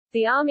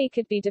The army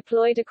could be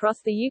deployed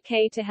across the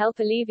UK to help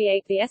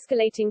alleviate the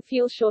escalating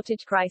fuel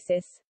shortage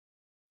crisis.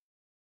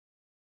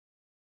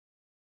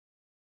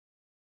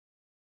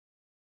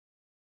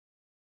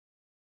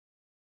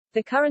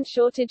 The current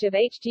shortage of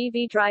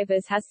HGV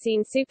drivers has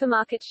seen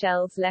supermarket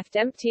shelves left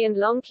empty and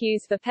long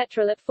queues for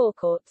petrol at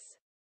forecourts.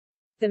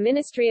 The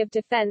Ministry of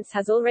Defence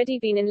has already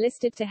been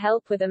enlisted to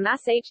help with a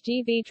mass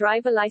HGV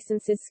driver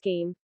licenses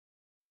scheme.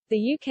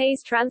 The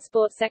UK's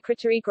Transport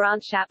Secretary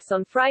Grant Shapps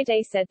on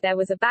Friday said there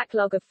was a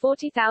backlog of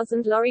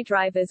 40,000 lorry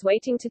drivers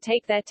waiting to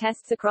take their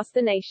tests across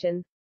the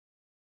nation.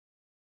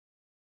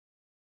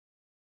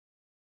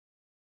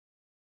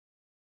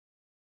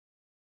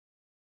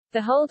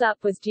 The hold-up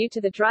was due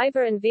to the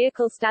Driver and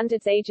Vehicle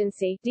Standards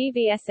Agency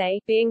 (DVSA)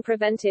 being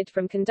prevented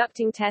from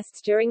conducting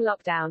tests during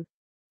lockdown.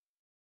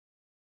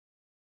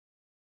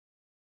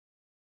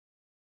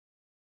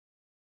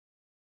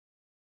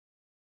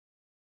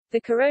 The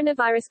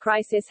coronavirus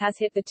crisis has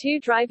hit the two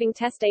driving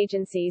test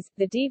agencies,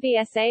 the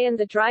DVSA and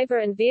the Driver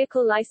and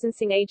Vehicle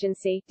Licensing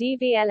Agency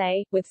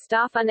 (DVLA), with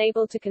staff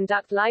unable to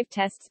conduct live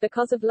tests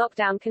because of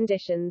lockdown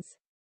conditions.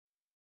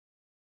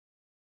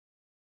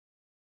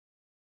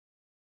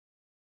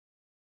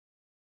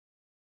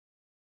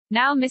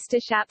 Now Mr.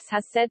 Shapps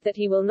has said that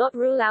he will not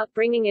rule out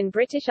bringing in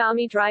British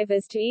Army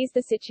drivers to ease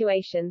the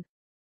situation.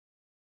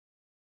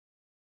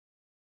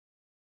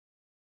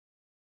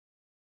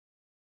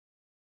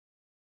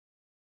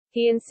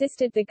 He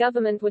insisted the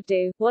government would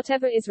do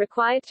whatever is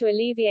required to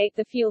alleviate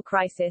the fuel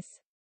crisis.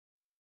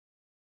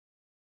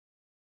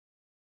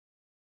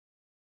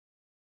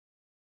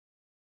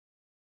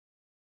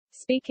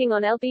 Speaking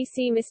on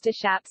LBC, Mr.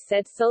 Shapps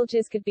said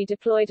soldiers could be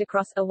deployed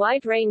across a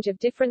wide range of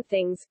different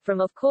things, from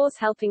of course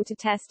helping to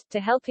test, to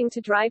helping to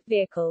drive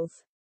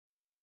vehicles.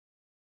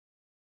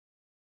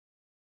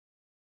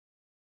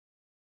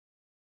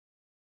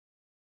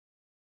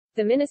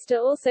 The minister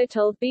also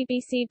told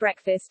BBC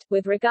Breakfast,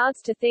 with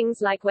regards to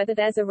things like whether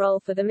there's a role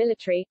for the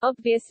military,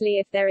 obviously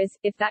if there is,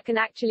 if that can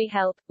actually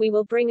help, we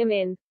will bring him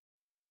in.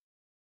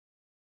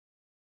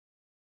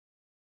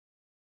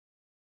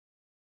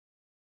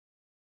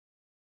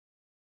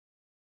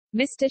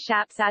 Mr.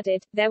 Shapps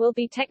added, there will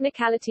be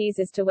technicalities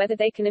as to whether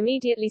they can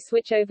immediately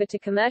switch over to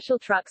commercial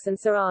trucks and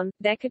so on.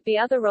 There could be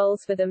other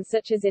roles for them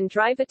such as in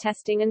driver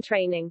testing and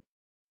training.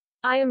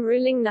 I am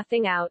ruling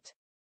nothing out.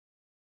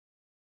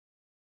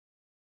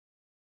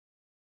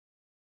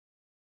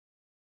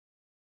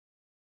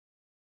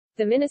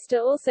 The minister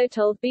also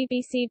told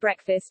BBC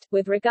Breakfast,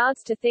 with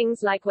regards to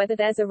things like whether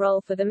there's a role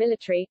for the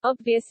military,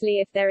 obviously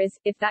if there is,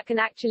 if that can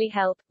actually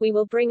help, we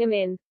will bring him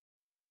in.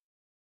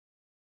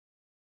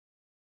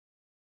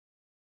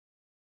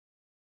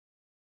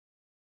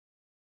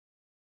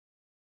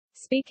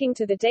 Speaking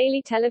to the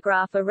Daily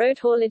Telegraph, a road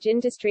haulage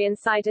industry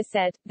insider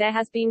said, there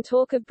has been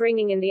talk of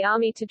bringing in the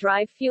army to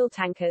drive fuel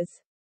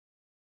tankers.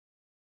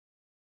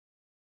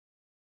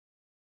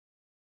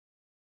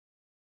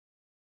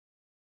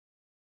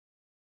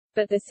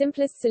 But the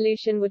simplest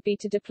solution would be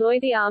to deploy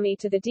the army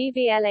to the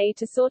DVLA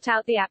to sort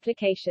out the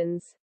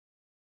applications.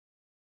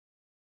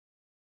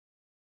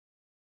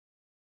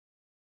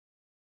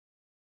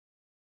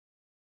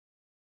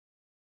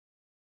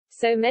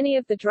 So many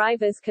of the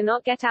drivers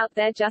cannot get out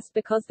there just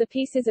because the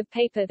pieces of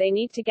paper they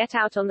need to get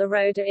out on the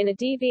road are in a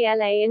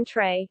DVLA in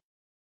tray.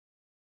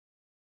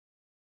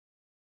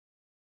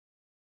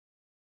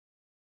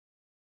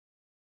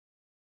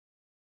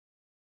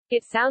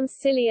 It sounds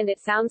silly and it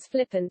sounds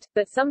flippant,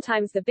 but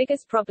sometimes the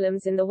biggest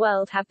problems in the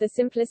world have the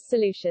simplest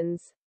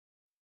solutions.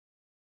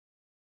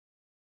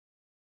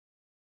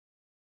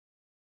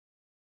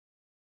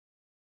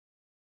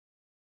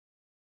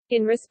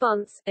 In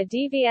response, a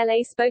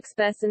DVLA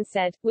spokesperson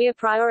said, we are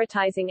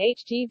prioritizing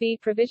HGV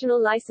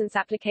provisional license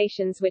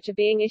applications which are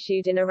being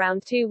issued in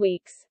around 2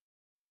 weeks.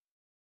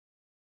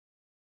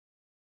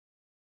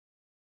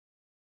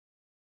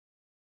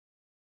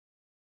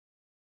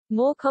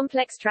 More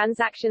complex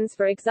transactions,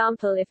 for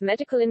example if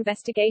medical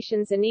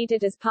investigations are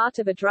needed as part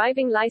of a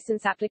driving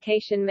license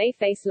application, may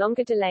face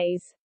longer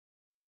delays.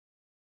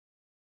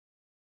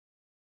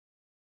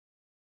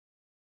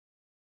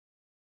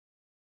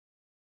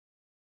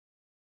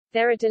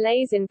 There are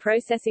delays in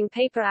processing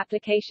paper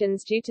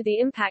applications due to the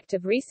impact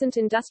of recent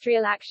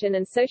industrial action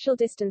and social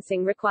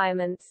distancing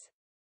requirements.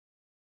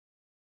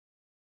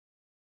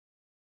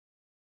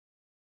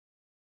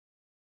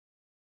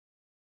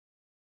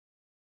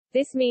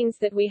 This means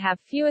that we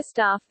have fewer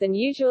staff than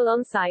usual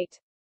on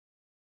site.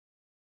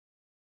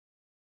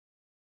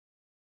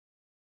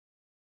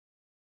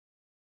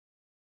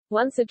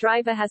 Once a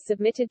driver has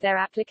submitted their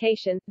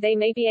application, they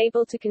may be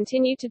able to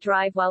continue to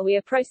drive while we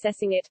are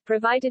processing it,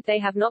 provided they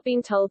have not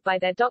been told by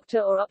their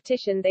doctor or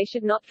optician they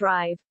should not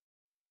drive.